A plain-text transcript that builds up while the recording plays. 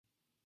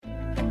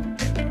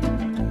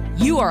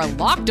You are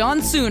Locked On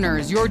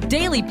Sooners, your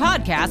daily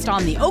podcast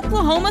on the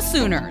Oklahoma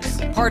Sooners.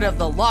 Part of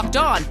the Locked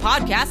On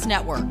Podcast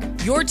Network,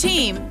 your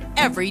team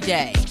every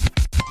day.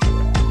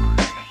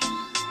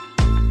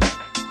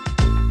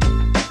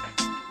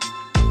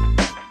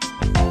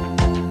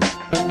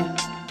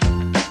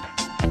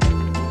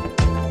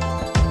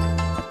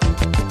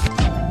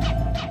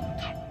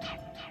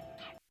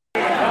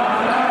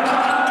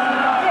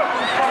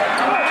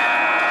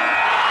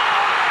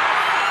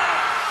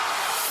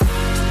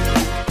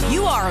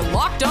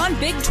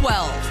 Big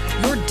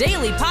 12, your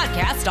daily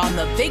podcast on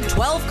the Big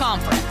 12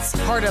 Conference.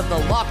 Part of the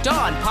Locked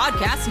On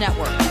Podcast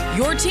Network,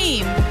 your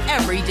team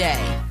every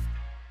day.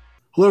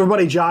 Hello,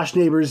 everybody. Josh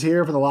Neighbors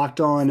here for the Locked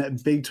On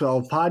Big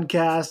 12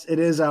 podcast. It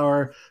is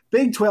our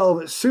Big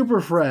 12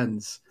 Super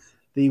Friends,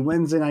 the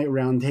Wednesday night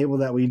roundtable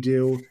that we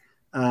do.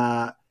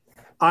 I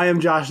am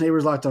Josh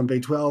Neighbors, Locked On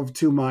Big 12.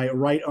 To my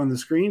right on the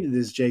screen, it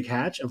is Jake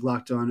Hatch of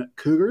Locked On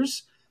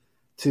Cougars.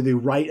 To the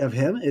right of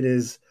him, it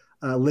is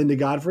Linda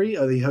Godfrey,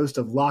 the host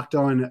of Locked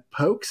On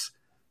Pokes.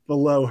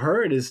 Below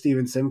her, it is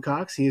Steven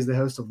Simcox. He is the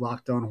host of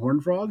Locked On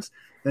Horned Frogs.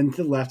 Then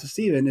to the left of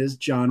Steven is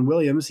John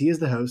Williams. He is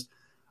the host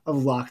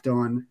of Locked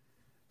On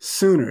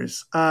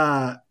Sooners.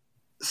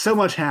 So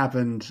much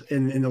happened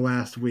in the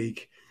last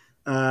week.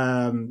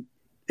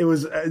 It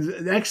was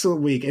an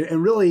excellent week.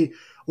 And really,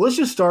 let's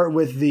just start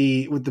with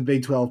the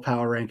Big 12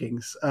 power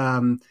rankings.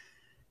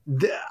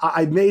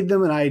 I made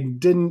them, and I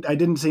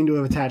didn't seem to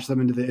have attached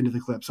them into the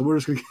clip. So we're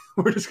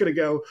just gonna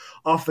go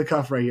off the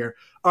cuff right here.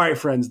 All right,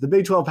 friends, the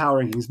Big 12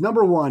 power rankings.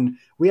 Number one,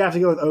 we have to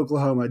go with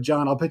Oklahoma.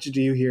 John, I'll pitch it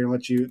to you here and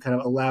let you kind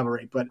of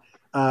elaborate. But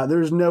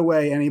there's no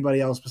way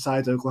anybody else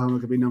besides Oklahoma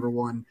could be number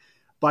one.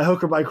 By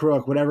hook or by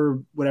crook,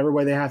 whatever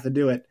way they have to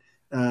do it,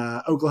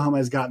 Oklahoma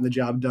has gotten the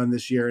job done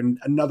this year, and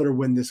another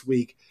win this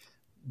week.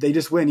 They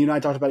just win. You and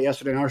I talked about it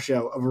yesterday in our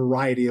show, a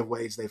variety of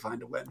ways they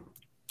find a win.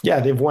 Yeah,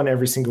 they've won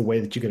every single way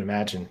that you can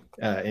imagine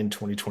in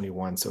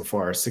 2021 so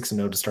far.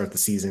 6-0 to start the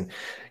season.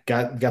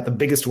 Got the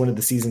biggest win of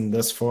the season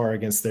thus far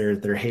against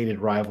their hated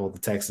rival, the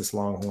Texas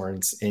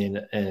Longhorns,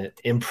 in an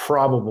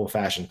improbable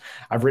fashion.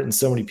 I've written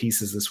so many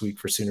pieces this week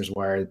for Sooners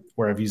Wire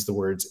where I've used the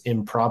words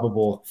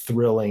improbable,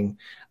 thrilling,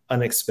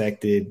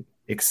 unexpected,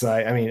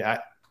 exciting. I mean,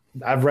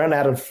 I've run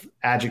out of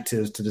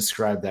adjectives to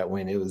describe that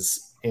win. It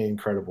was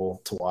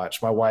incredible to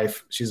watch. My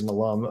wife, she's an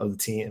alum of the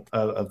team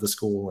of the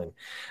school, and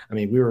I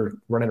mean, we were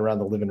running around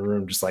the living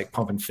room just like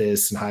pumping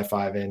fists and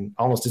high-fiving.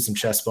 Almost did some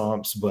chest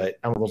bumps, but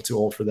I'm a little too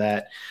old for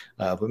that.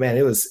 But man,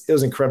 it was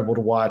incredible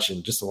to watch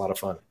and just a lot of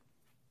fun.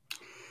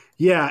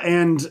 Yeah,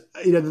 and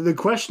the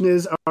question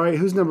is, all right,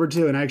 who's number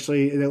two? And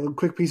actually, a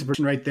quick piece of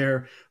person right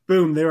there.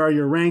 Boom, there are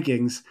your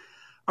rankings.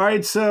 All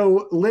right,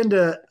 so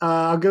Linda,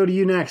 I'll go to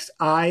you next.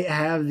 I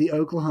have the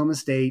Oklahoma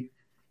State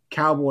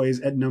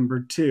Cowboys at number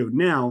two.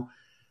 Now,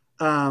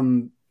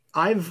 John,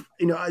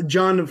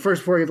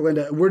 first before I get to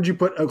Linda, where'd you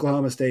put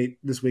Oklahoma State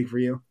this week for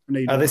you?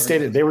 They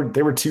stated they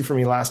were two for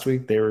me last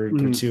week. They're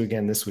two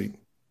again this week.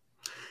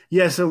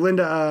 Yeah. So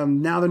Linda,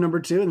 now they're number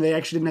two, and they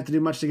actually didn't have to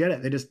do much to get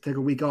it. They just took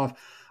a week off.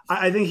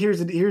 I think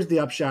here's the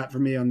upshot for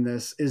me on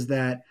this is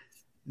that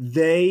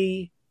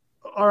they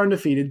are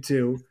undefeated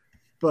too,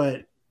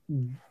 but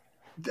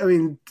I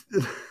mean,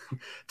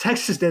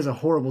 Texas has a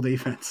horrible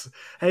defense.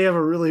 They have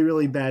a really,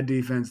 really bad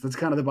defense. That's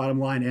kind of the bottom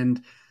line.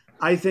 And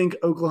I think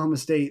Oklahoma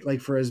State,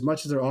 like for as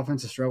much as their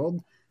offense has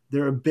struggled,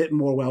 they're a bit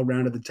more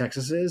well-rounded than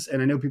Texas is.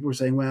 And I know people were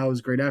saying, well, it was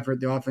a great effort.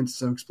 The offense is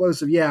so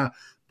explosive. Yeah,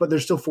 but they're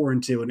still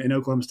 4-2, and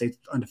Oklahoma State's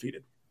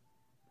undefeated.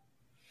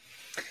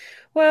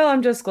 Well,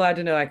 I'm just glad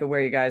to know I could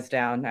wear you guys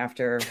down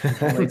after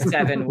only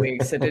 7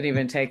 weeks. It didn't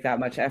even take that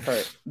much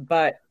effort.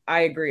 But I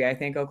agree. I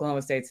think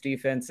Oklahoma State's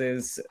defense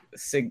is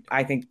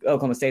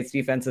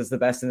the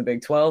best in the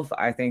Big 12.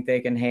 I think they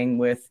can hang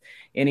with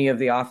any of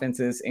the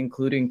offenses,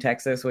 including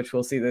Texas, which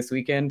we'll see this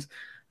weekend.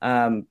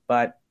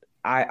 But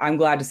I'm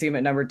glad to see them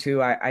at number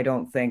two. I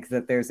don't think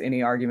that there's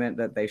any argument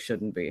that they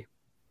shouldn't be.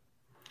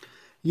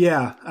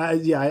 Yeah.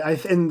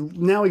 And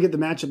now we get the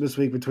matchup this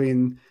week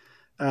between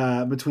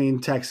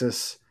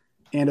Texas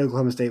and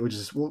Oklahoma State, which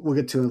is we'll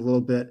get to in a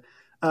little bit.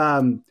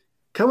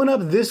 Coming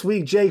up this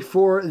week, Jake,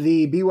 for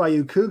the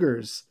BYU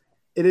Cougars,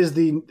 it is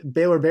the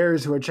Baylor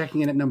Bears who are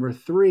checking in at number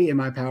 3 in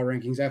my power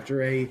rankings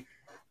after a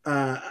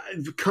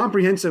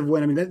comprehensive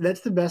win. I mean,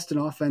 that's the best an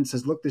offense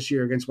has looked this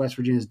year against West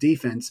Virginia's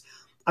defense.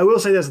 I will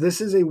say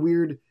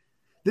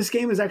this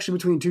game is actually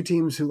between two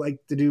teams who like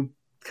to do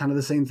kind of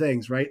the same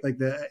things, right? Like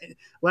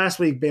last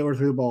week, Baylor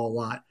threw the ball a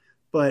lot,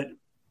 but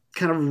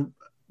kind of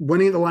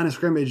winning at the line of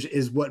scrimmage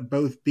is what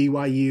both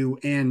BYU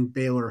and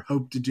Baylor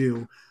hope to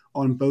do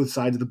on both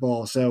sides of the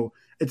ball. So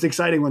it's an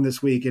exciting one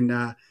this week. And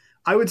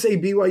I would say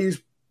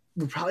BYU's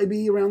would probably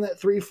be around that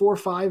 3, 4,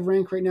 5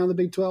 rank right now in the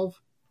Big 12.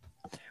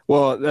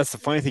 Well, that's the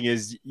funny thing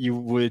is you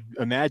would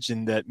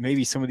imagine that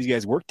maybe some of these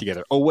guys work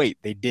together. Oh, wait,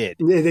 they did.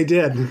 Yeah, they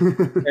did.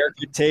 Eric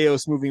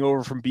Mateos moving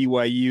over from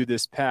BYU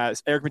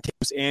Eric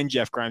Mateos and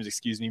Jeff Grimes,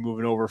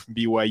 moving over from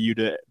BYU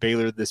to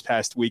Baylor this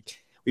past week.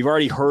 We've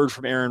already heard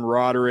from Aaron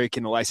Roderick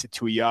and Elisa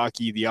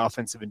Tuiaki, the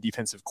offensive and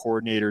defensive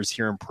coordinators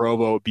here in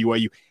Provo at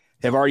BYU.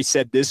 They've already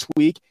said this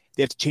week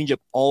they have to change up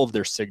all of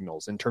their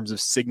signals in terms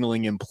of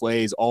signaling in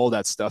plays, all of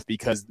that stuff,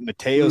 because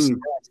Mateos,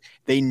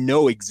 they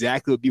know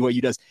exactly what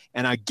BYU does.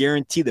 And I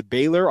guarantee that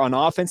Baylor on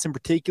offense in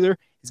particular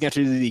is going to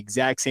have to do the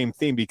exact same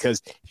thing,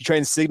 because if you try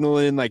and signal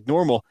it in like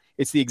normal,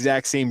 it's the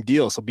exact same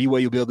deal. So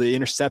BYU will be able to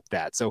intercept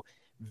that. So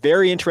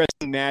very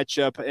interesting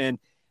matchup. And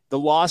the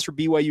loss for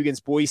BYU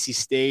against Boise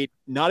State,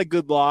 not a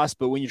good loss,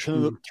 but when you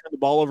turn the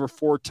ball over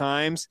 4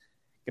 times,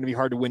 going to be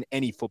hard to win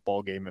any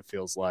football game, it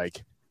feels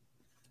like.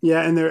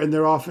 Yeah, and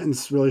their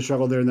offense really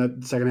struggled there in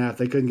that second half.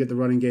 They couldn't get the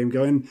running game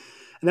going,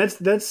 and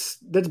that's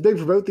big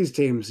for both these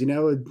teams. You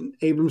know,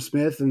 Abram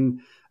Smith and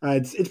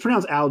it's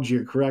pronounced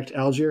Algier, correct?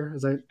 Algier,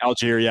 is that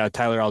Algier? Yeah,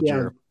 Tyler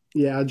Algier.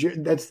 Yeah, Algier.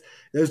 That's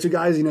those two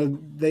guys. You know,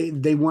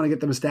 they want to get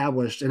them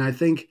established, and I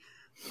think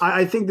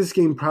this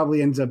game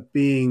probably ends up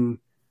being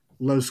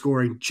low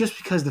scoring just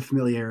because of the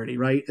familiarity,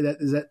 right?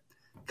 Is that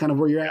kind of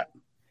where you're at?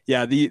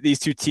 Yeah, these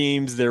two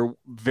teams, they're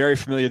very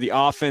familiar. The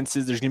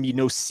offenses, there's going to be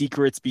no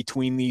secrets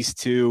between these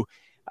two.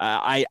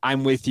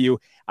 I'm with you.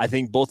 I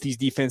think both these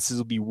defenses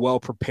will be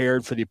well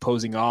prepared for the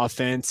opposing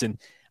offense, and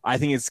I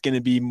think it's going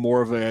to be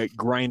more of a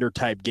grinder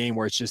type game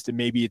where it's just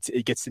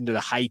it gets into the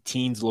high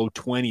teens, low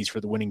 20s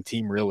for the winning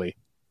team, really.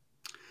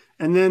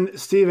 And then,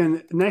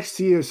 Steven, next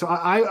to you, so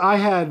I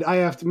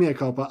have to mea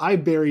culpa. I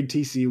buried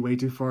TCU way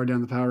too far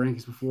down the power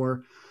rankings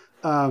before.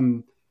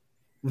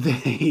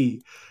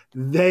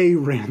 They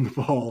ran the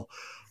ball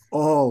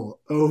all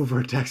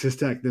over Texas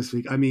Tech this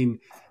week. I mean,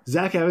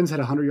 Zach Evans had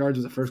 100 yards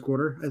in the first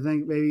quarter. I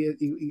think maybe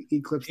he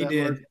eclipsed that. He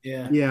did,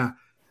 mark.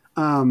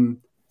 Yeah.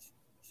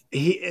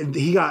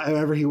 He got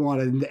whatever he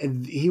wanted,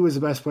 and he was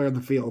the best player on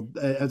the field.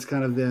 That's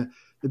kind of the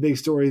big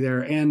story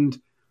there, and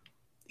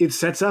it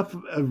sets up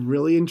a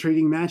really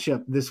intriguing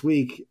matchup this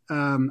week.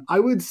 I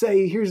would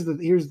say here's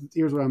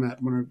where I'm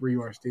at where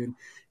you are, Steven.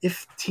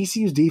 If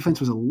TCU's defense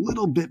was a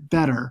little bit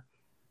better,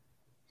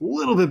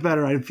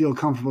 I'd feel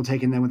comfortable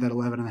taking them with that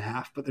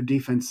 11.5. But their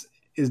defense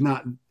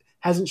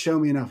hasn't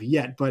shown me enough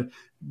yet. But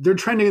they're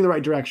trending in the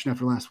right direction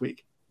after last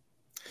week.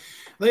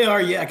 They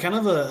are, yeah, kind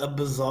of a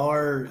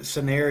bizarre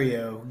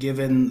scenario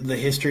given the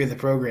history of the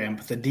program.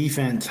 But the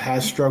defense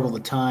has struggled a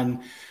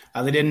ton.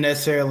 They didn't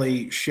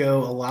necessarily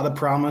show a lot of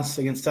promise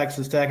against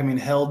Texas Tech. I mean,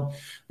 held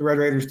the Red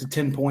Raiders to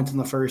 10 points in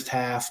the first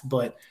half,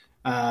 but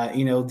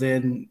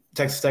then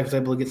Texas Tech was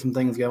able to get some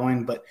things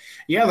going. But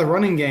yeah, the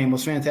running game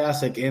was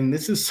fantastic, and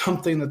this is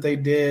something that they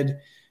did,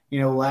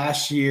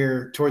 last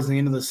year towards the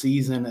end of the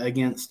season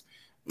against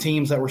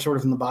teams that were sort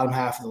of in the bottom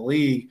half of the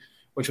league,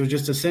 which was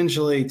just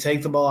essentially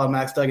take the ball out of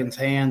Max Duggan's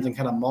hands and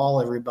kind of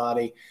maul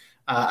everybody.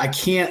 I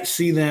can't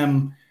see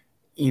them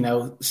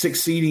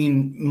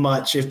succeeding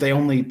much if they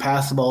only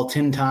pass the ball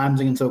 10 times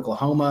against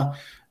Oklahoma.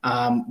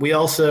 We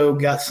also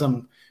got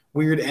some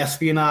weird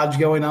espionage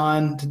going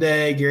on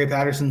today. Gary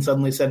Patterson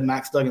suddenly said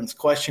Max Duggan's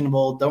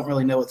questionable. Don't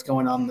really know what's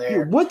going on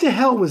there. What the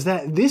hell was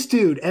that? This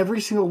dude every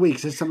single week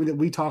says something that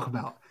we talk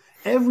about.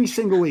 Every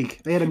single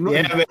week. They had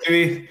yeah,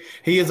 baby.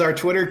 He is our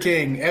Twitter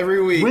king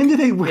every week. When did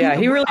they win? Yeah,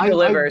 he really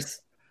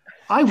delivers.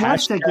 I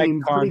watched that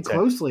game pretty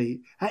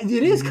closely.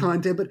 It is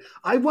content, but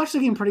I watched the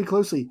game pretty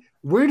closely.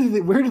 Where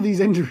did these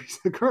injuries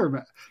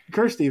occur,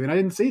 Steven? I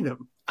didn't see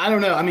them. I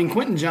don't know. I mean,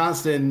 Quentin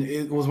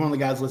Johnston was one of the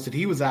guys listed.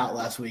 He was out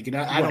last week, and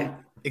I don't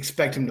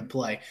expect him to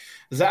play.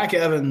 Zach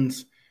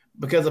Evans,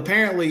 because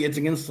apparently it's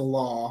against the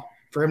law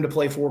for him to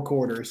play 4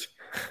 quarters.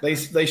 They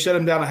shut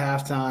him down at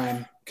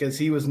halftime because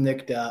he was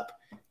nicked up.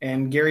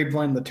 And Gary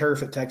blamed the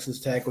turf at Texas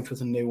Tech, which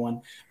was a new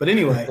one. But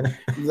anyway,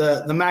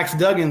 the Max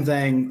Duggan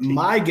thing,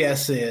 my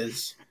guess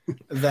is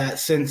that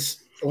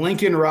since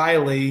Lincoln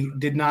Riley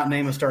did not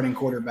name a starting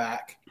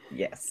quarterback,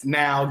 yes.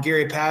 Now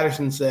Gary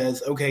Patterson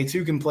says, okay,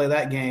 2 can play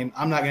that game.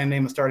 I'm not going to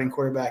name a starting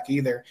quarterback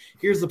either.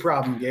 Here's the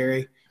problem,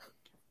 Gary.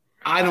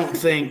 I don't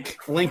think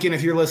Lincoln,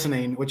 if you're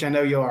listening, which I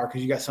know you are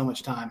because you got so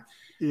much time.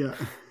 Yeah.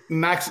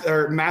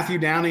 Matthew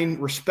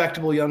Downing,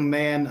 respectable young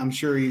man. I'm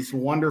sure he's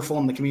wonderful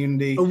in the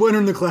community. A winner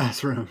in the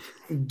classroom.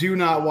 Do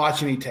not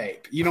watch any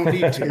tape. You don't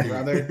need to,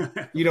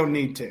 brother. You don't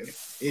need to.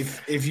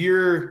 If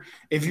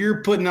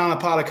you're putting on a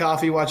pot of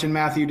coffee watching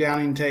Matthew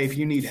Downing tape,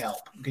 you need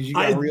help because you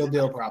got real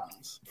deal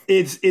problems.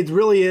 It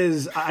really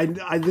is.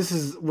 This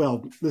is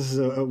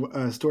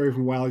a story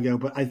from a while ago,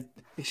 but I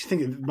actually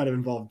think it might have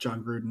involved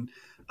John Gruden.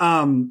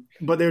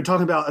 But they were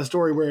talking about a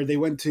story where they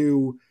went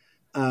to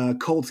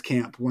Colts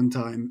camp one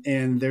time,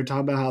 and they're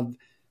talking about how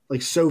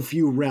so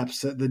few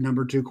reps that the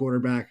number 2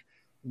 quarterback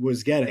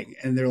was getting,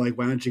 and they're like,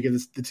 why don't you give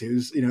the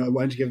twos? Why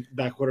don't you give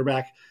back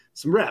quarterback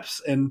some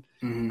reps? And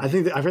I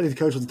think that I've read the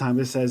coach at the time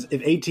that says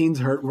if 18's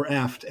hurt, we're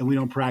effed, and we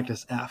don't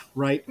practice F,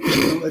 right?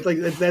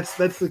 That's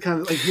the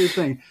kind of here's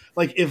the thing.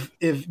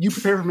 If you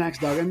prepare for Max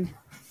Duggan,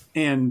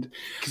 and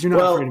because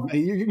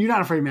you're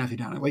not afraid of Matthew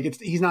Downing,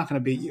 he's not going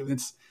to beat you.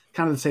 It's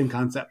kind of the same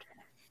concept.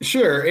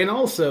 Sure. And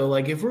also,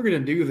 if we're going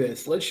to do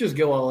this, let's just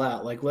go all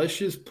out. Let's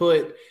just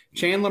put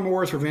Chandler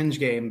Moore's revenge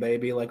game,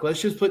 baby.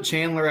 Let's just put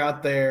Chandler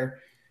out there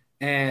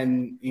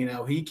and,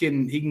 he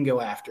can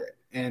go after it.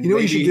 And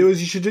what you should do is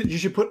you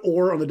should put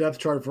Orr on the depth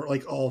chart for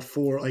all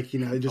 4,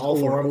 just all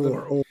 4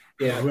 or.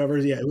 Yeah.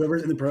 Whoever's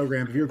in the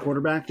program. If you're a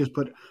quarterback, just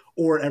put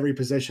or at every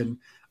position.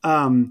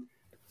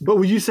 But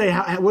would you say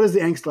what is the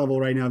angst level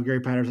right now of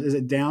Gary Patterson? Is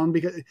it down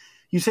because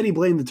you said he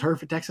blamed the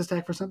turf at Texas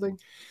Tech for something?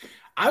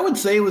 I would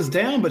say it was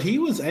down, but he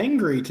was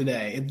angry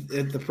today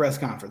at the press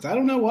conference. I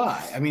don't know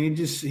why. I mean,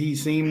 he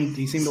seemed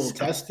a little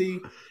testy.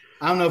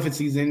 I don't know if it's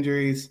these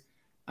injuries.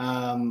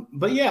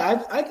 But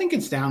yeah, I think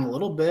it's down a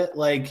little bit.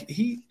 Like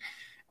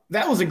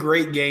that was a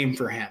great game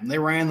for him. They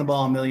ran the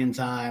ball a million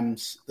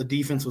times. The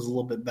defense was a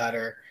little bit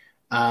better.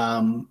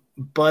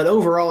 But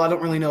overall, I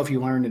don't really know if he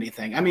learned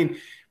anything. I mean,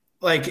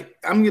 like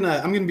I'm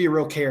gonna be a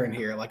real Karen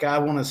here. Like I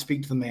want to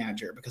speak to the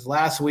manager because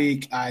last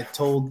week I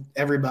told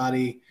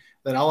everybody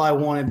that all I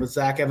wanted was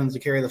Zach Evans to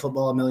carry the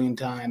football a million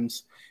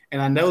times.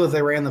 And I know that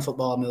they ran the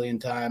football a million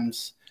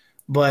times,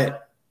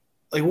 but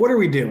like, what are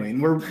we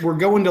doing? We're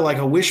going to like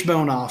a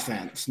wishbone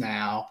offense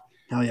now.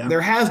 Hell yeah.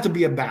 There has to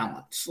be a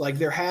balance. Like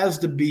there has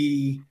to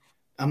be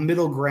a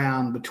middle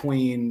ground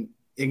between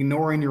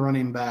ignoring your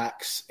running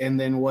backs and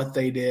then what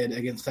they did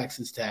against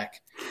Texas Tech.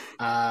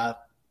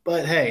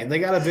 But hey, they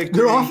got a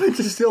victory. Their offense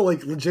is still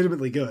like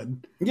legitimately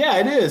good. Yeah,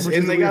 it is.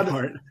 And they got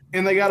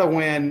to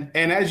win.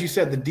 And as you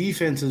said, the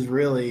defense is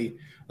really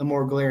the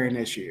more glaring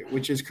issue,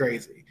 which is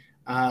crazy.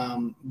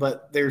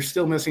 But they're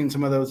still missing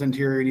some of those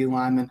interior D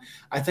linemen.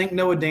 I think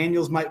Noah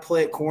Daniels might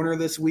play at corner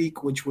this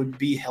week, which would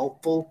be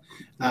helpful.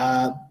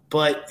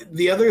 But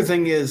the other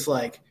thing is,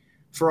 like,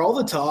 for all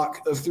the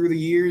talk of through the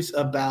years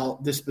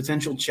about this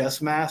potential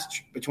chess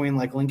match between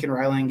like Lincoln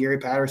Riley and Gary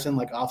Patterson,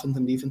 like offensive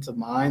and defensive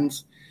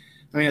minds,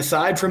 I mean,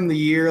 aside from the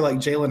year like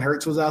Jalen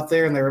Hurts was out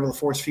there and they were able to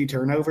force a few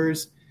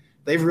turnovers,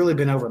 they've really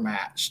been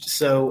overmatched.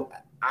 So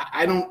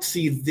I don't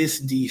see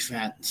this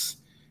defense,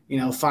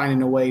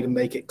 finding a way to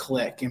make it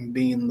click and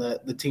being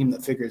the team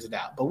that figures it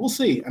out. But we'll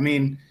see. I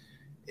mean,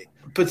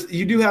 but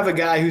you do have a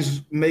guy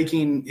who's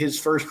making his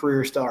first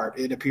career start,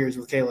 it appears,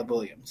 with Caleb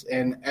Williams.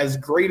 And as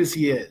great as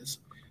he is,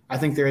 I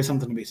think there is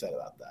something to be said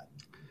about that.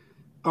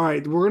 All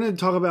right, we're going to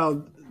talk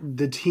about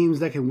the teams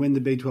that can win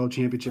the Big 12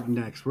 championship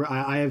next.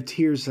 I have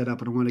tiers set up,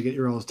 and I want to get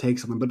your all's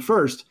takes on them. But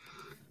first,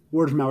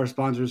 word from our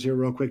sponsors here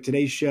real quick.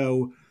 Today's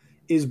show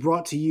is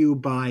brought to you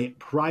by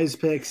Prize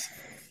Picks.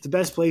 It's the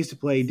best place to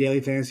play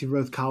daily fantasy for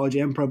both college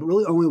and pro, but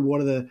really only one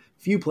of the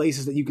few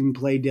places that you can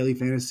play daily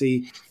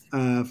fantasy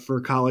for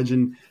college.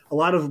 And a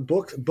lot of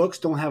books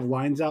don't have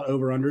lines out,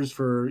 over-unders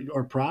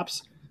or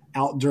props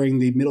out during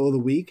the middle of the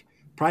week.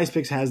 Prize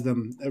Picks has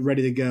them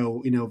ready to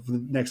go, for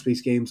the next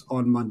week's games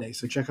on Monday.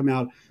 So check them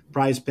out.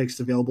 Prize Picks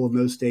available in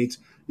most states.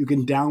 You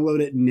can download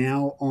it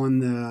now on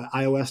the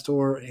iOS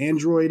store or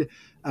Android.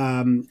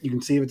 You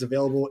can see if it's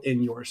available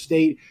in your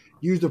state.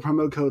 Use the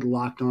promo code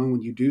LOCKEDON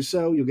when you do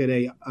so. You'll get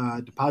a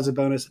deposit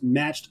bonus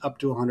matched up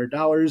to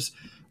 $100.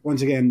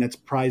 Once again, that's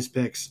Prize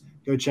Picks.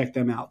 Go check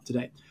them out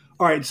today.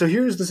 All right, so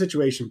here's the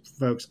situation,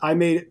 folks. I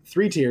made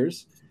 3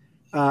 tiers.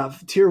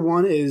 Tier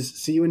 1 is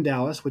see you in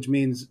Dallas, which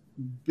means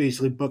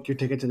basically book your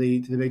ticket to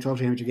the Big 12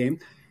 championship game.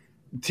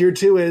 Tier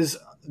 2 is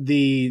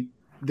the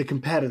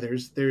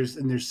competitors.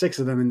 There's 6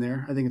 of them in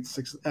there. I think it's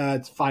 6.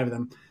 It's 5 of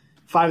them.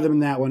 5 of them in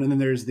that one, and then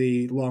there's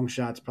the long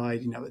shots. Probably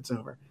it's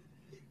over.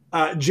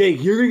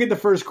 Jake, you're gonna get the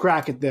first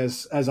crack at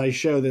this as I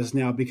show this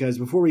now, because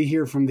before we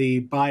hear from the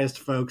biased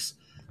folks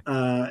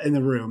in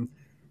the room,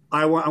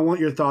 I want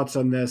your thoughts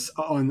on this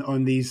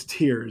on these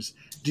tiers.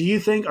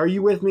 Are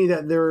you with me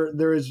that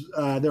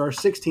there are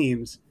 6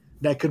 teams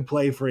that could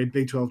play for a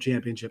Big 12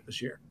 championship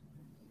this year?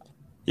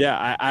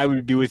 Yeah, I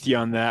would be with you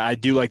on that. I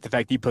do like the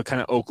fact that you put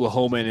kind of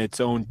Oklahoma in its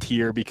own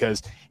tier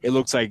because it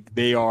looks like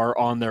they are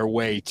on their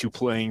way to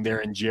playing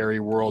there in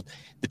Jerry World.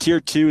 The tier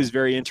 2 is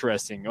very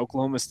interesting.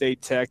 Oklahoma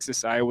State,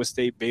 Texas, Iowa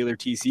State, Baylor,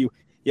 TCU.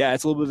 Yeah,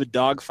 it's a little bit of a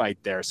dogfight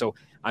there. So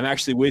I'm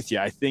actually with you.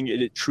 I think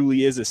it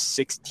truly is a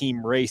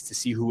 6-team race to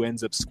see who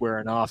ends up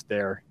squaring off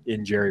there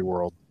in Jerry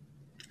World.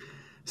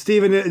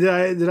 Steven,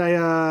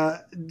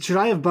 should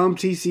I have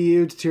bumped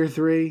TCU to tier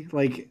 3?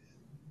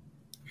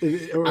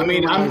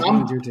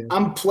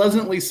 I'm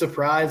pleasantly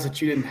surprised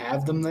that you didn't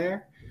have them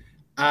there.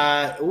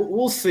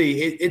 We'll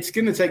see. It's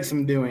going to take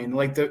some doing.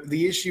 Like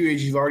the issue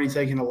is you've already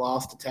taken a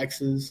loss to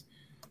Texas.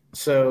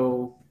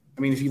 So,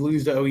 I mean, if you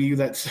lose to OU,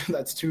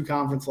 that's 2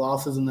 conference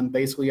losses, and then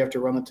basically you have to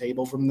run the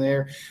table from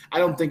there. I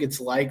don't think it's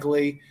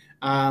likely.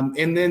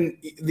 And then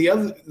the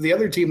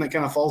other team that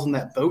kind of falls in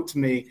that boat to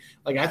me,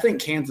 like I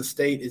think Kansas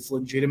State is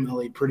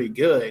legitimately pretty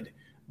good,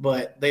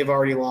 but they've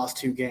already lost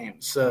 2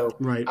 games. So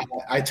right.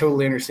 I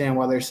totally understand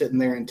why they're sitting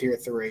there in tier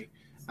 3.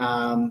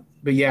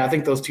 But yeah, I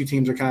think those 2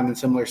 teams are kind of in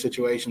similar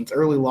situations.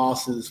 Early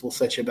losses will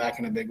set you back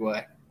in a big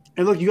way.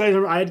 And look, you guys,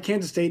 I had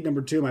Kansas State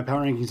number 2 in my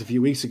power rankings a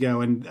few weeks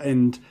ago,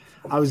 and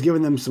I was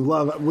giving them some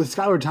love. With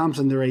Skylar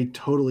Thompson, they're a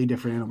totally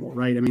different animal,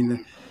 right? I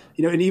mean,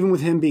 and even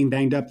with him being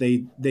banged up,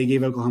 they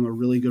gave Oklahoma a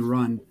really good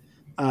run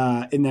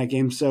in that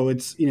game. So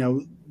it's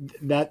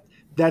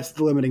that's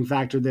the limiting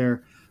factor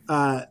there.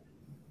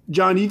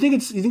 John, do you think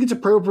it's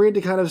appropriate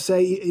to kind of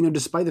say,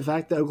 despite the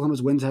fact that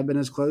Oklahoma's wins have been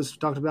as close, we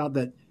talked about,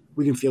 that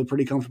we can feel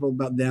pretty comfortable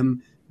about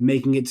them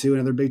making it to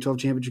another Big 12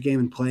 championship game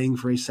and playing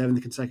for a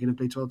 7th consecutive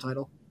Big 12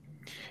 title?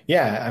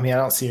 Yeah, I mean, I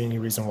don't see any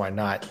reason why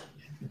not.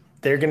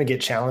 they're going to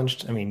get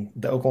challenged. I mean,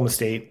 the Oklahoma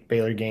State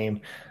Baylor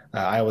game,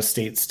 Iowa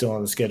State's still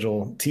on the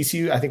schedule.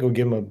 TCU, I think, will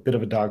give them a bit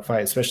of a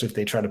dogfight, especially if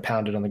they try to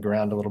pound it on the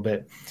ground a little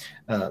bit.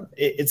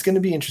 It's going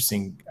to be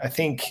interesting. I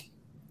think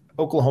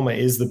Oklahoma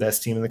is the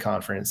best team in the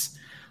conference,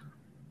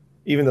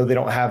 even though they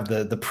don't have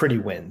the pretty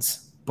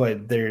wins.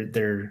 But they've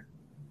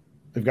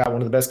got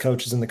one of the best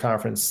coaches in the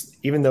conference.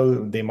 Even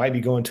though they might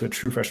be going to a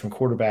true freshman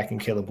quarterback in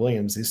Caleb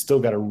Williams, he's still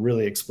got a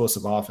really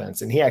explosive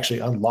offense, and he actually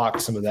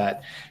unlocked some of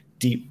that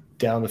deep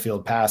down the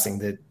field passing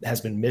that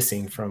has been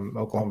missing from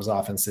Oklahoma's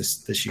offense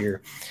this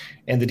year.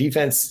 And the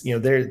defense,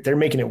 they're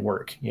making it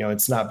work.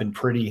 It's not been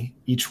pretty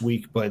each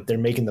week, but they're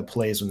making the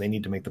plays when they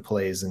need to make the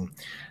plays. And,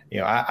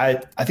 I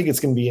think it's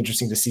going to be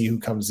interesting to see who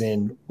comes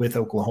in with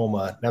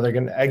Oklahoma. Now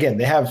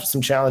they have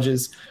some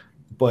challenges,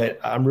 but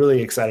I'm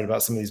really excited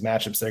about some of these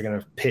matchups. They're going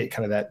to pit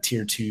kind of that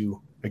tier 2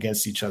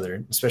 against each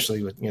other,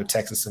 especially with,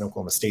 Texas and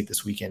Oklahoma State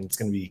this weekend. It's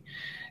going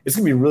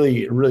to be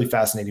really, really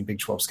fascinating Big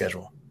 12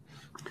 schedule.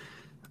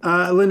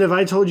 Linda, if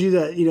I told you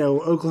that,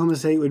 Oklahoma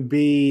State would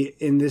be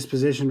in this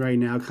position right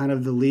now, kind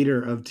of the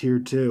leader of Tier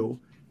 2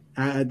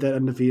 at that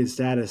undefeated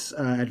status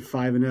at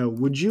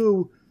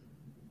 5-0,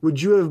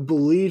 would you have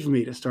believed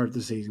me to start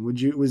the season?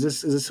 Was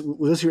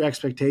this your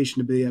expectation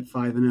to be at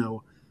 5-0,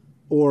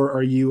 or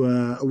are you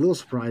a little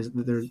surprised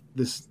that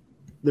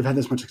they've had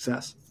this much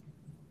success?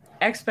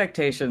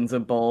 Expectation's a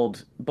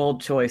bold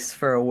choice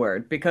for a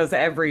word, because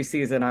every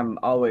season I'm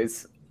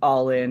always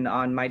all in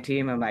on my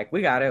team. I'm like,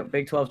 we got it.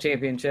 Big 12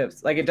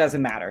 championships. Like, it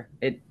doesn't matter.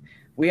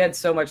 We had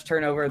so much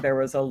turnover. There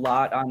was a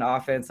lot on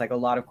offense, like a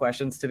lot of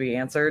questions to be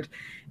answered.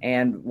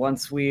 And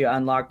once we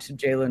unlocked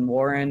Jalen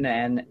Warren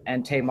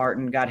and Tay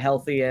Martin got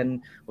healthy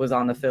and was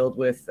on the field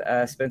with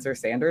Spencer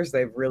Sanders,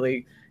 they've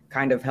really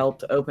kind of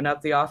helped open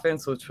up the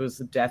offense, which was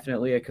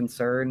definitely a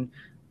concern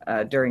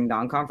during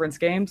non-conference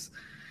games.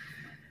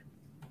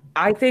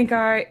 I think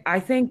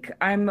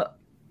I'm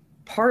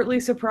partly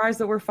surprised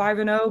that we're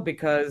 5-0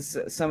 because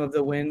some of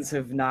the wins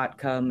have not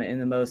come in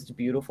the most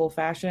beautiful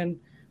fashion.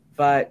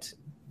 But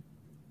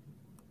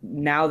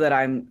now that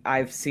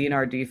I've seen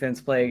our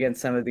defense play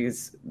against some of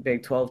these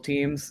Big 12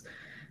 teams,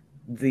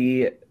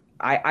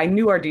 I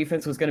knew our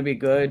defense was going to be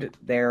good.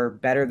 They're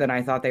better than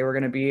I thought they were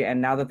going to be.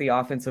 And now that the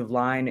offensive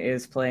line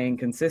is playing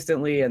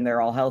consistently and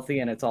they're all healthy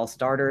and it's all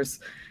starters,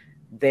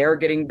 they're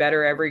getting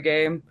better every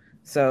game.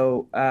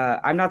 So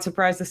I'm not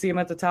surprised to see them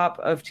at the top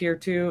of Tier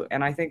 2,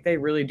 and I think they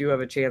really do have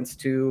a chance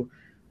to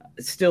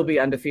still be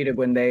undefeated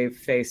when they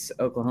face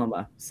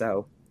Oklahoma.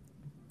 So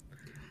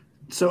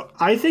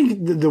I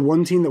think the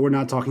one team that we're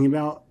not talking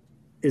about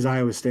is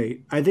Iowa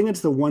State. I think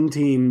it's the one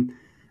team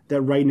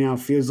that right now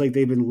feels like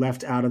they've been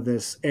left out of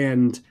this.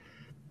 And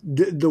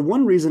the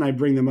one reason I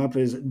bring them up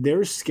is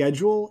their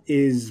schedule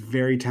is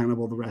very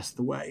tenable the rest of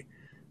the way.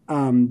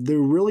 There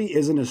really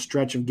isn't a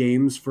stretch of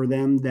games for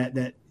them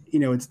that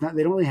it's not,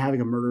 they don't really have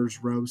like a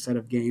murderer's row set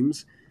of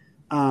games.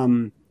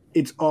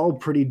 It's all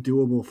pretty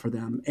doable for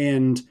them.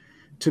 And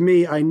to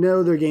me, I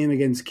know their game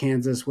against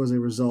Kansas was a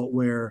result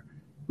where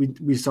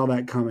we saw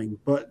that coming,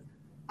 but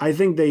I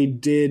think they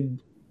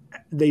did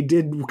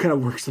kind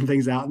of work some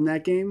things out in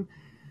that game.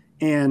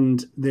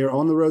 And they're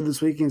on the road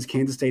this week against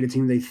Kansas State, a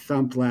team they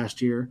thumped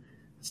last year.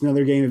 It's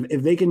another game.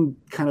 If they can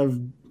kind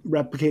of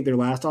replicate their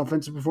last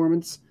offensive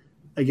performance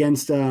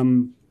against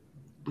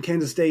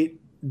Kansas State,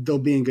 they'll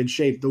be in good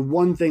shape. The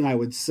one thing I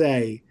would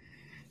say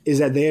is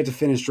that they had to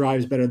finish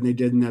drives better than they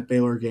did in that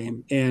Baylor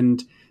game.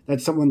 And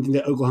that's something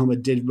that Oklahoma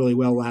did really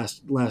well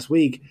last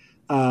week,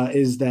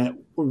 last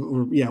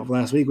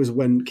week was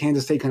when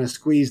Kansas State kind of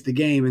squeezed the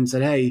game and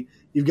said, hey,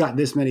 you've got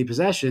this many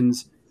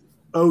possessions.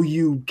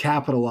 OU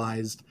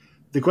capitalized.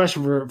 The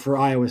question for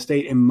Iowa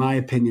State, in my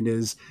opinion,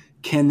 is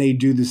can they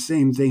do the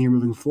same thing here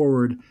moving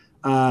forward?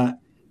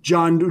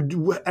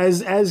 John,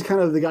 as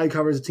kind of the guy who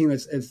covers the team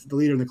that's the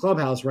leader in the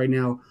clubhouse right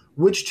now,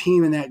 which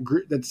team in that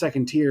group, that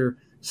second tier,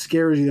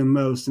 scares you the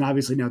most? And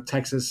obviously now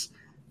Texas,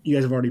 you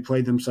guys have already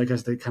played them, so I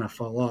guess they kind of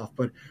fall off.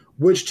 But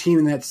which team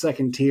in that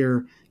second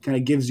tier kind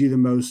of gives you the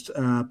most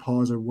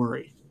pause or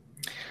worry?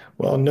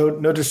 Well,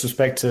 no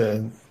disrespect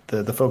to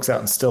the folks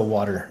out in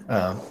Stillwater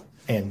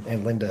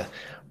and Linda,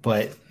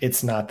 but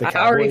it's not the Cowboys.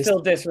 I already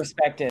feel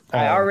disrespected.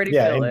 I already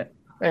feel it.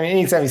 I mean,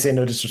 anytime you say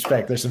no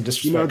disrespect, there's some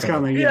disrespect. You know it's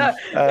coming. Yeah.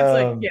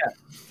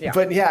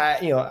 But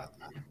yeah,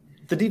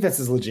 the defense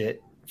is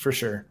legit for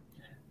sure.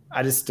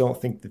 I just don't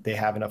think that they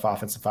have enough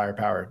offensive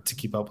firepower to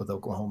keep up with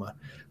Oklahoma.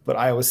 But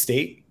Iowa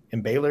State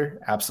and Baylor,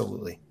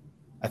 absolutely.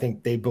 I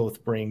think they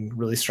both bring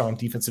really strong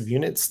defensive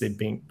units. They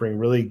bring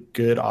really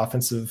good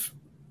offensive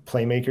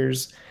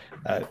playmakers.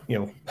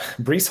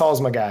 Breece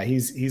Hall's my guy.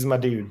 He's my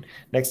dude.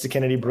 Next to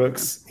Kennedy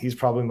Brooks, he's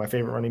probably my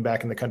favorite running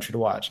back in the country to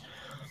watch.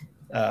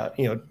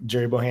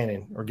 Gary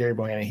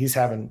Bohannon, he's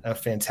having a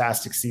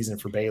fantastic season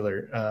for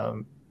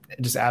Baylor,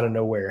 just out of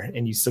nowhere.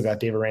 And you still got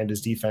Dave Aranda's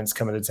defense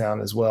coming to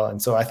town as well.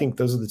 And so I think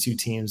those are the two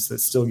teams that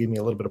still give me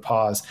a little bit of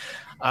pause.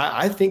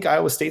 I think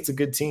Iowa State's a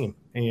good team.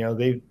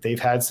 And, they've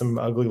had some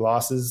ugly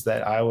losses.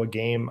 That Iowa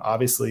game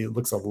obviously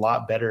looks a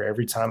lot better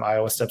every time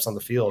Iowa steps on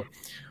the field,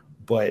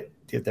 but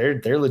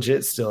they're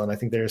legit still. And I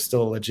think they're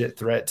still a legit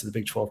threat to the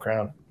Big 12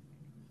 crown.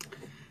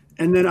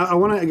 And then I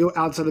want to go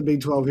outside the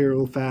Big 12 here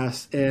real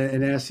fast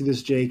and ask you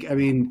this, Jake. I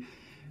mean,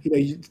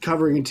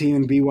 covering a team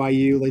in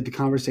BYU, like the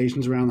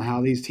conversations around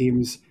how these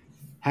teams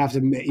have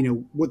to,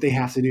 what they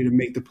have to do to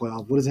make the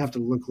playoff. What does it have to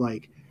look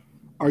like?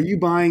 Are you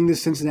buying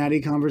this Cincinnati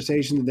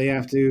conversation that they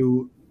have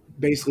to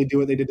basically do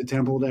what they did to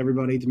Temple to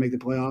everybody to make the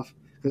playoff?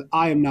 Because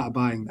I am not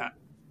buying that.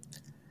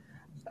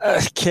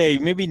 Okay,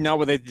 maybe not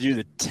what they do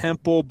to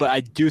Temple, but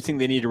I do think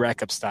they need to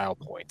rack up style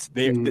points.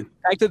 The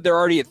fact that they're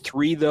already at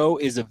 3, though,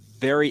 is a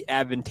very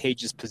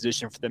advantageous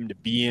position for them to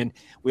be in.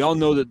 We all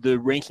know that the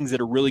rankings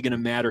that are really going to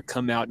matter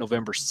come out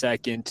November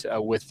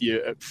 2nd with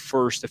the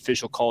first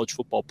official college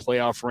football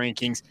playoff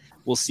rankings.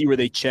 We'll see where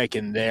they check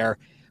in there.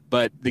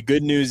 But the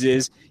good news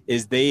is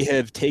they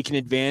have taken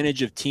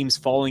advantage of teams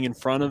falling in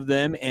front of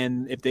them,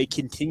 and if they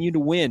continue to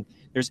win,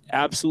 there's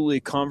absolutely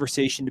a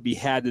conversation to be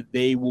had that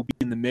they will be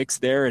in the mix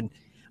there. And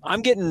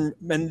I'm getting,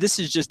 and this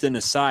is just an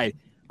aside,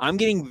 I'm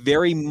getting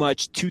very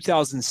much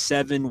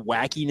 2007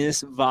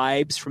 wackiness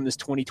vibes from this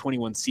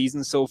 2021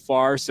 season so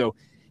far. So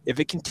if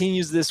it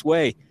continues this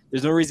way,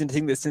 there's no reason to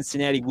think that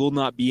Cincinnati will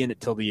not be in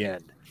it till the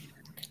end.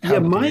 Yeah,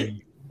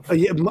 my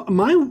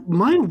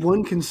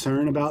one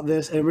concern about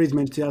this, everybody's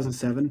mentioned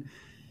 2007,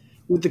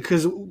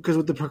 because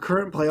with the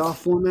current playoff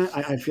format,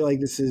 I feel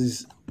like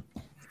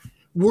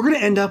we're going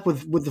to end up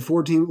with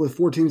four teams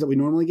that we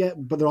normally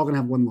get, but they're all going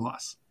to have one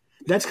loss.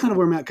 That's kind of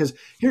where I'm at, because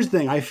here's the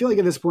thing. I feel like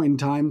at this point in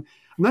time,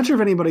 I'm not sure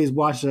if anybody's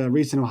watched a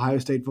recent Ohio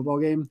State football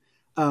game.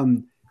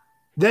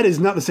 That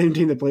is not the same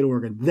team that played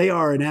Oregon. They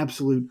are an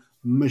absolute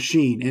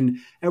machine. And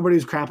everybody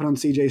who's crapping on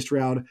C.J.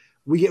 Stroud,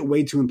 we get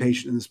way too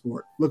impatient in the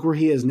sport. Look where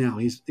he is now.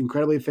 He's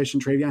incredibly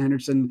efficient. Travion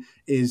Henderson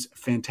is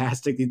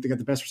fantastic. They got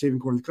the best receiving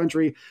corps in the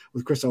country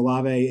with Chris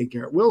Olave and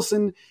Garrett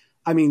Wilson.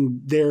 I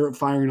mean, they're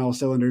firing all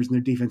cylinders, and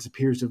their defense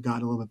appears to have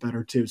gotten a little bit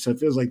better too. So it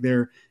feels like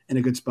they're in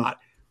a good spot.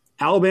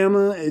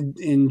 Alabama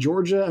and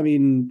Georgia, I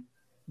mean,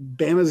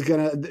 Bama's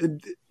going to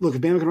 – look, if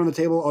Bama can run the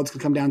table, all it's going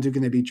to come down to,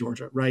 can they beat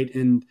Georgia, right?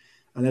 And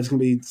that's going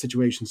to be the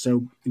situation.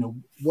 So,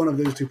 one of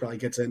those two probably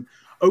gets in.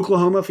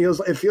 Oklahoma feels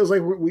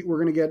like we're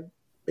going to get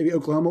maybe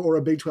Oklahoma or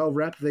a Big 12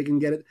 rep if they can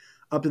get it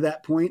up to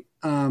that point.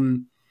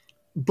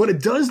 But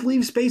it does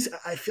leave space.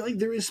 I feel like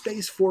there is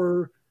space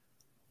for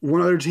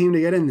one other team to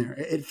get in there.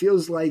 It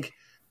feels like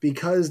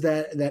because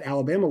that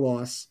Alabama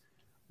loss,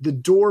 the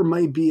door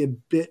might be a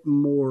bit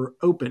more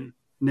open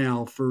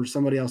now for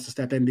somebody else to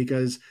step in,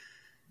 because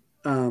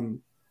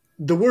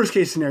the worst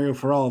case scenario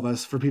for all of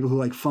us, for people who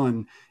like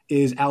fun,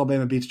 is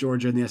Alabama beats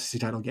Georgia in the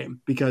SEC title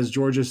game, because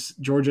Georgia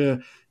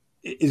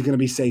is going to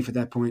be safe at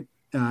that point.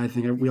 I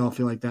think we all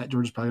feel like that.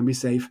 Georgia's probably going to be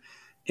safe,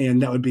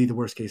 and that would be the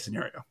worst case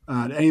scenario.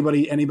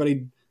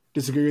 Anybody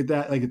disagree with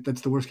that? Like, that's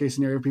the worst case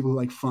scenario for people who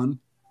like fun?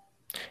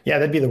 Yeah,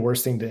 that'd be the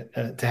worst thing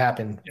to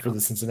happen for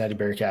the Cincinnati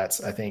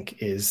Bearcats, I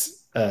think, is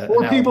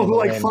or people who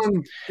like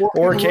fun,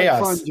 or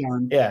chaos. Like fun,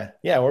 John.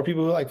 Yeah, or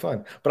people who like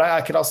fun. But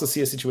I could also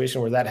see a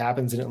situation where that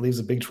happens and it leaves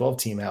a Big 12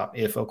 team out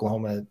if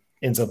Oklahoma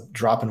ends up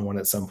dropping one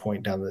at some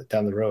point down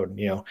the road.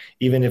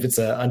 Even if it's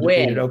an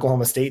undefeated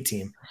Oklahoma State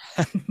team.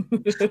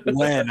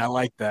 I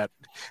like that.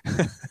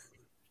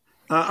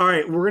 All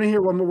right, we're going to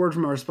hear one more word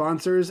from our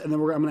sponsors, and then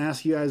I'm going to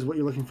ask you guys what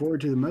you're looking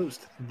forward to the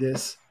most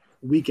this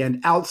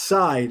weekend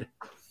outside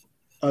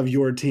of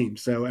your team.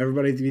 So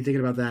everybody to be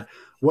thinking about that.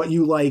 What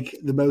you like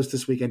the most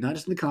this weekend, not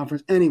just in the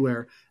conference,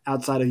 anywhere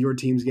outside of your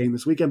team's game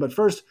this weekend. But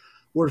first,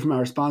 word from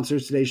our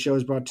sponsors. Today's show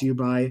is brought to you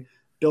by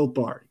Built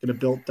Bar. Go to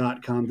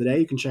Built.com today.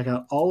 You can check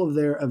out all of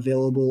their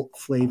available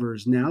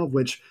flavors now, of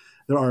which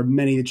there are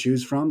many to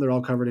choose from. They're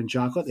all covered in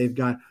chocolate. They've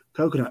got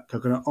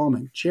coconut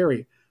almond,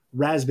 cherry,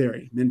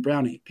 raspberry, mint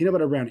brownie, peanut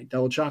butter brownie,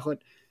 double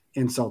chocolate,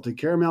 and salted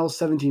caramel.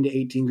 17 to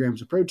 18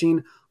 grams of protein,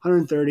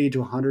 130 to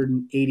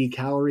 180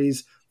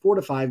 calories, 4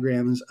 to 5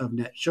 grams of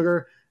net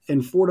sugar,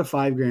 and 4 to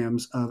 5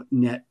 grams of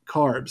net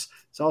carbs.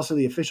 It's also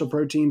the official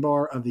protein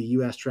bar of the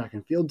U.S. track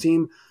and field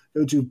team.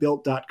 Go to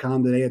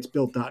Built.com today. It's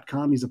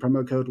Built.com. Use the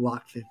promo code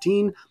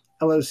LOCK15,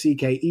 LOCKED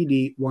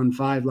 15,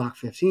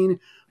 LOCK15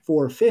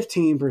 for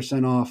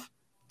 15% off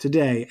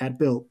today at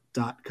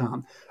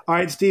Built.com. All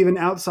right, Steven,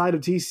 outside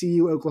of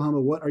TCU,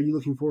 Oklahoma, what are you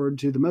looking forward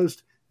to the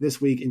most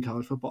this week in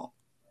college football?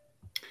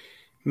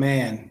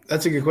 Man,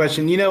 that's a good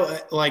question.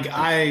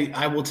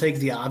 I will take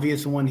the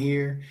obvious one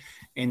here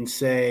and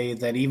say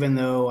that even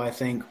though I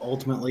think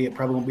ultimately it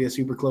probably won't be a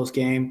super close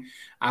game,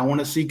 I want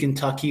to see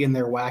Kentucky and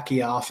their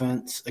wacky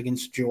offense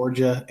against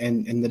Georgia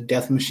and the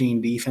death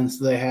machine defense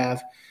that they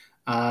have,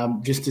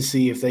 just to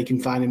see if they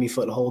can find any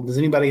foothold. Does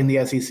anybody in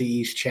the SEC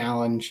East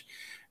challenge,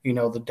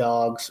 the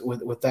Dogs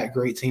with that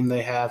great team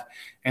they have?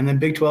 And then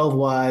Big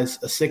 12-wise,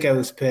 a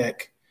sicko's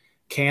pick,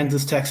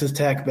 Kansas, Texas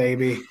Tech,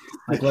 baby.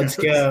 Let's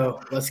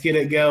go. Let's get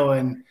it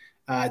going.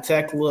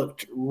 Tech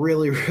looked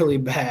really, really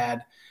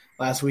bad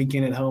last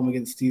weekend at home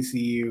against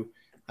TCU.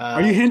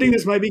 Are you hinting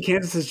this might be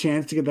Kansas's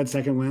chance to get that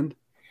second win?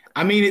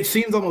 I mean, it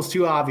seems almost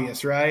too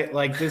obvious, right?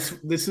 Like this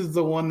is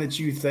the one that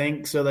you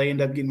think, so they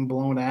end up getting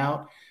blown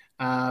out.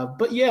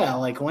 But yeah,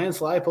 like Lance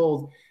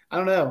Leipold, I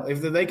don't know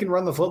if they can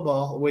run the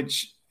football,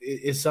 which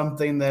is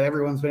something that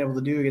everyone's been able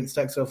to do against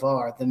Tech so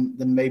far. Then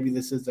maybe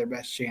this is their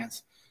best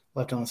chance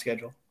left on the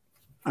schedule.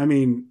 I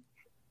mean,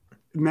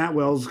 Matt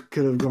Wells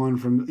could have gone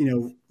from,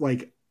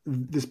 like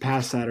this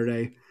past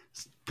Saturday,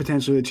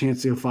 potentially a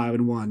chance to go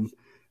 5-1,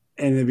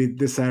 and it'd be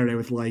this Saturday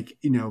with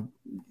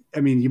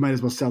you might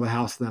as well sell the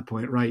house at that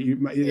point, right?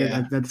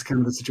 That's kind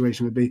of the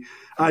situation would be.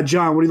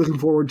 John, what are you looking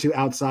forward to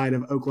outside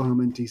of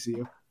Oklahoma and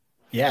TCU?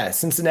 Yeah,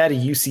 Cincinnati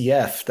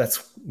UCF.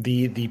 That's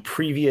the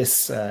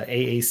previous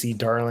AAC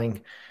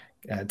darling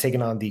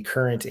taking on the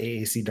current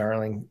AAC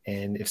darling,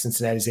 and if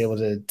Cincinnati's able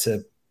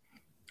to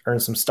earn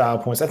some style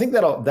points, I think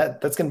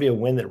that's going to be a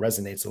win that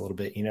resonates a little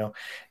bit.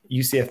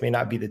 UCF may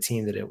not be the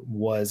team that it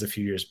was a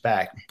few years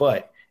back,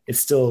 but it's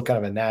still kind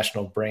of a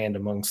national brand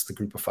amongst the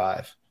group of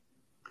five.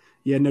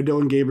 Yeah, no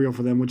Dylan Gabriel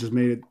for them, which has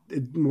made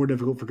it more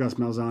difficult for Gus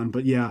Malzahn.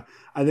 But yeah,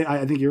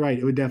 I think you're right.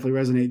 It would definitely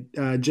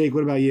resonate. Jake,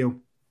 what about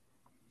you?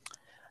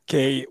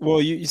 Okay, well,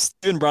 you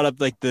Steven brought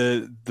up like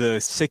the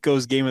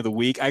Sickos game of the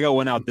week. I got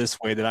one out this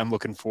way that I'm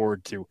looking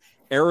forward to: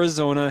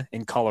 Arizona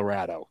and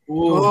Colorado.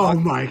 Oh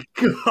my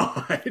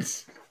God!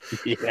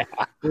 Yeah.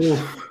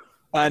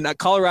 And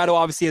Colorado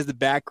obviously has the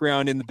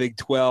background in the Big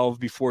 12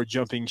 before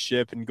jumping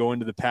ship and going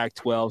to the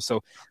Pac-12,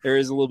 so there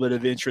is a little bit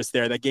of interest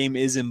there. That game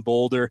is in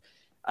Boulder.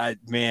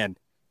 Man,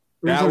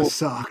 that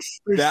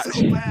sucks. They're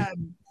so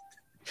bad.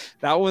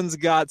 That one's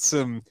got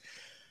some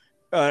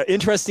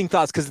interesting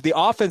thoughts because the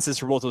offenses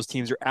for both those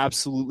teams are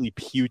absolutely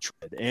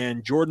putrid.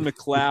 And Jordan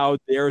McLeod,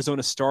 the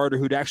Arizona starter,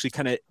 who'd actually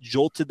kind of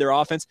jolted their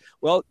offense,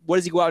 well, what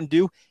does he go out and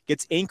do?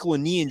 Gets ankle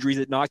and knee injuries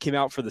that knock him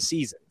out for the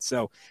season.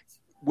 So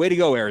way to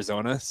go,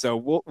 Arizona.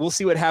 So we'll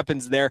see what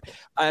happens there.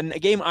 And a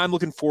game I'm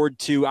looking forward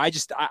to,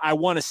 I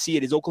want to see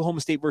it, is Oklahoma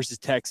State versus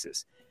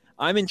Texas.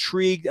 I'm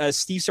intrigued.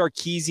 Steve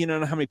Sarkisian, I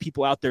don't know how many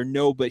people out there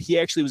know, but he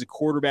actually was a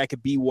quarterback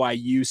at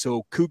BYU,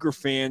 so Cougar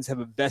fans have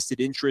a vested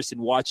interest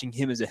in watching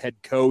him as a head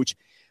coach.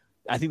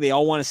 I think they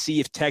all want to see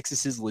if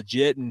Texas is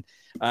legit, and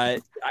I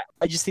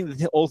just think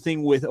the whole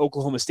thing with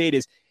Oklahoma State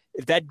is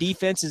if that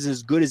defense is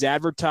as good as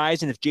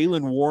advertised, and if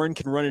Jaylen Warren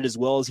can run it as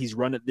well as he's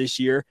run it this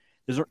year,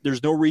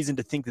 there's no reason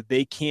to think that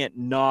they can't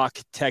knock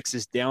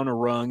Texas down a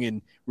rung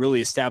and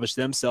really establish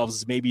themselves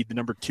as maybe the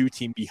number 2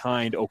 team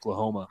behind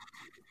Oklahoma.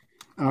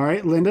 All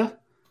right, Linda?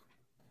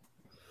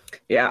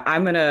 Yeah,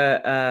 I'm going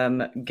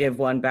to give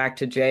one back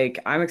to Jake.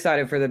 I'm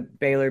excited for the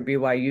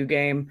Baylor-BYU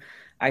game.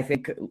 I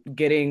think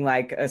getting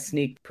like a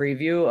sneak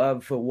preview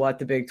of what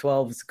the Big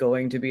 12 is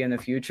going to be in the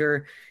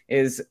future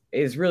is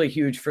really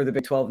huge for the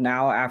Big 12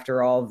 now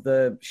after all of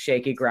the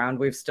shaky ground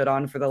we've stood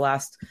on for the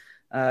last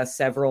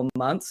several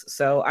months.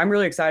 So I'm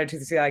really excited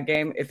to see that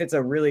game. If it's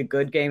a really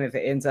good game, if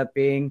it ends up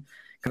being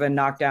kind of a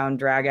knockdown,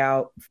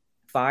 drag-out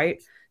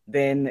fight,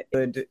 then it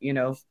would,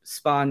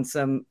 spawn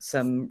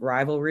some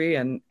rivalry,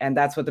 and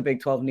that's what the Big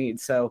 12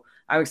 needs. So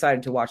I'm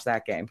excited to watch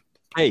that game.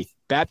 Hey,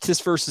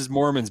 Baptist versus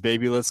Mormons,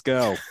 baby. Let's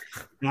go.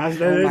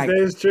 That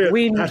is true.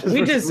 We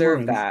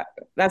deserve that.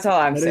 That's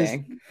all I'm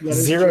saying.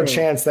 Zero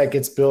chance that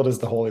gets billed as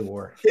the Holy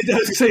War. It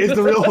does say it's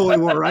the real Holy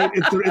War, right?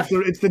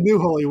 It's the new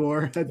Holy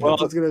War. That's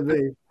what it's going to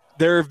be.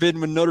 There have been,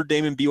 when Notre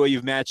Dame and BYU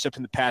have matched up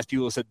in the past,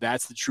 people have said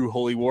that's the true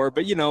Holy War.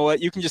 But you know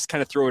what? You can just kind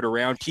of throw it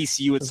around.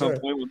 TCU at some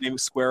point when they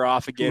square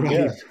off again.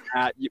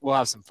 Right. We'll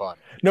have some fun.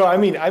 No, I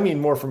mean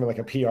more from like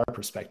a PR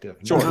perspective.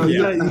 Sure.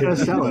 You got to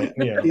sell it.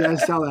 You got to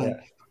sell that.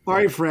 Yeah. All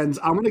right, friends.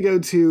 I'm going to go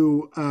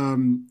to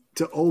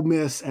Ole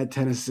Miss at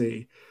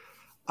Tennessee.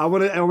 I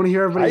want to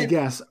hear everybody's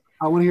guess.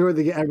 I want to hear what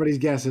everybody's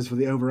guess is for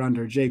the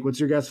over/under. Jake, what's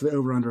your guess for the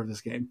over/under of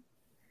this game?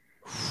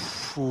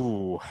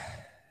 Ooh.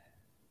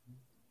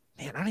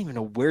 Man, I don't even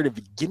know where to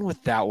begin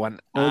with that one.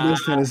 Ole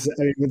Miss,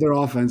 Tennessee, with their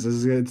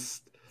offenses,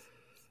 it's.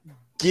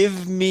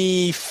 Give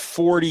me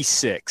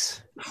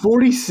 46.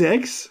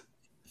 46?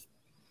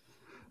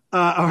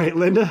 All right,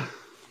 Linda.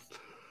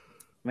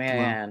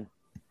 Man.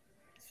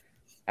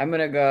 I'm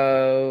going to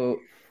go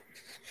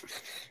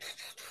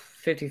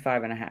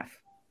 55.5.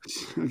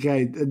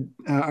 Okay.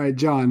 All right,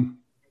 John.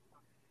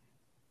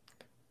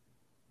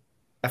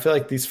 I feel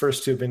like these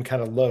first two have been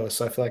kind of low,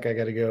 so I feel like I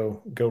got to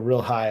go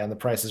real high on the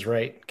Price is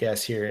Right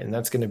guess here, and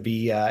that's going to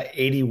be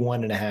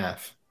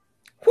 81.5.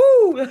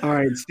 Woo! All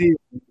right, Steve.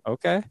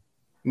 Okay.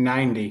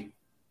 90.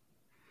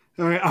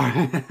 All right.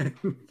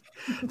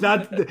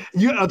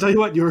 I'll tell you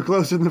what, you were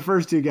closer than the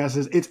first two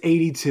guesses. It's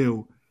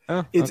 82.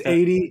 Oh, it's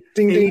okay.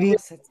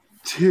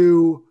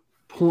 82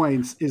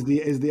 points is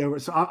the over.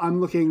 So I'm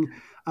looking.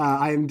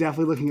 I am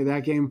definitely looking at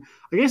that game.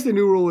 I guess the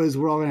new rule is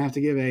we're all going to have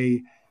to give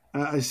a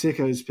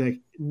Sickos pick.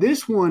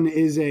 This one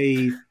is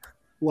a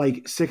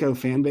Sicko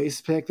fan base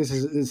pick. This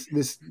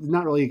is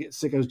not really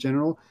Sickos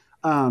general.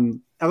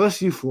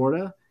 LSU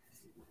Florida.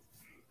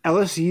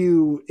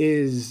 LSU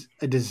is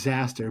a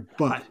disaster,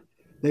 but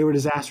they were a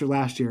disaster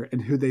last year,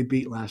 and who they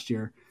beat last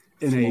year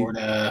in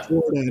Florida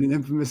in an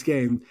infamous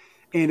game.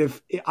 And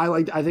I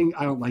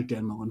don't like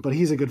Dan Mullen, but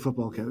he's a good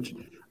football coach.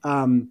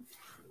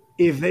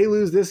 If they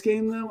lose this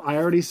game, though, I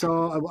already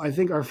saw. I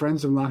think our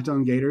friends from Locked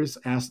On Gators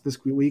asked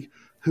this week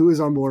who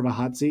is on more of a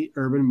hot seat,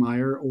 Urban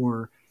Meyer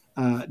or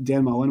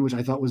Dan Mullen, which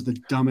I thought was the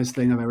dumbest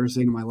thing I've ever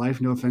seen in my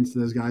life. No offense to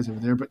those guys over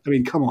there, but I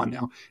mean, come on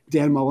now,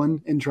 Dan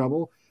Mullen in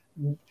trouble.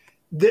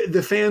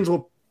 The fans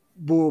will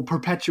will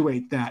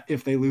perpetuate that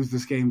if they lose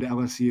this game to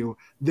LSU,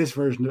 this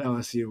version of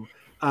LSU.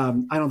 I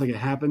don't think it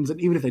happens. And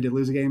even if they did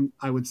lose a game,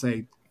 I would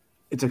say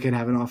it's okay to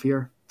have an off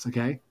year. It's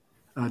okay.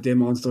 Dan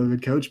Mullen's still a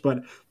good coach, but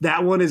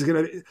that one is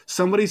going to –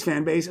 somebody's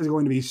fan base is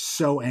going to be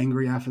so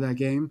angry after that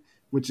game,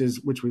 which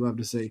we love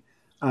to see.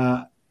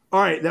 All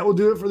right, that will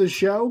do it for the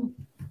show.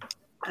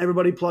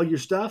 Everybody plug your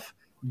stuff.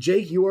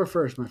 Jake, you are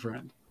first, my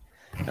friend.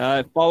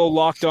 Follow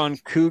Locked On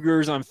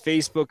Cougars on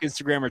Facebook,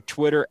 Instagram, or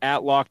Twitter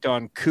at Locked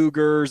On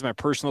Cougars. My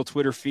personal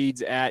Twitter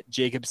feeds at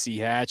Jacob C.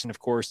 Hatch. And, of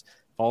course,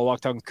 follow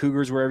Locked On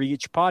Cougars wherever you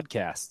get your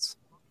podcasts.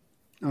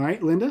 All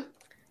right, Linda?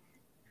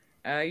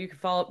 You can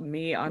follow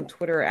me on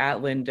Twitter at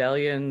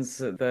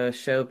Lindellians. The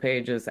show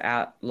page is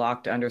at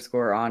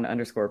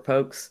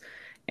locked_on_pokes.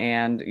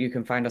 And you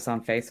can find us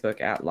on Facebook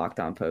at Locked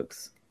On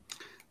Pokes.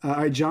 All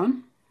right,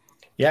 John?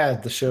 Yeah,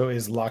 the show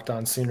is Locked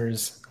On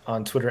Sooners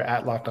on Twitter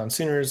at Locked On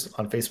Sooners,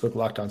 on Facebook,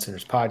 Locked On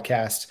Sooners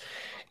Podcast.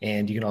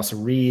 And you can also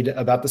read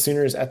about the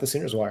Sooners at the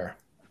Sooners Wire.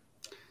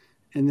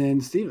 And then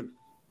Steven.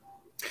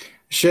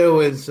 Show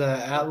is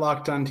at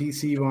Locked On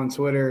TCU on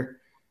Twitter.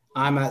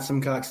 I'm at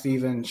Simcox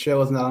Steven.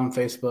 Show is not on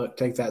Facebook.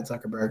 Take that,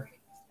 Zuckerberg.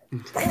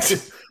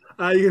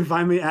 You can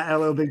find me at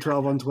LO Big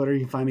 12 on Twitter.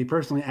 You can find me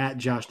personally at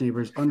Josh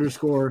Neighbors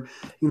 _.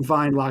 You can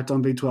find Locked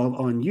On Big 12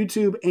 on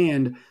YouTube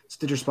and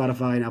Stitcher,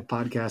 Spotify, and Apple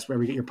Podcasts,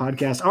 wherever you get your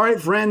podcasts. All right,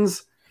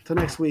 friends. Till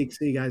next week.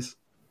 See you guys.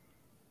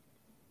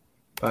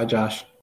 Bye, Josh.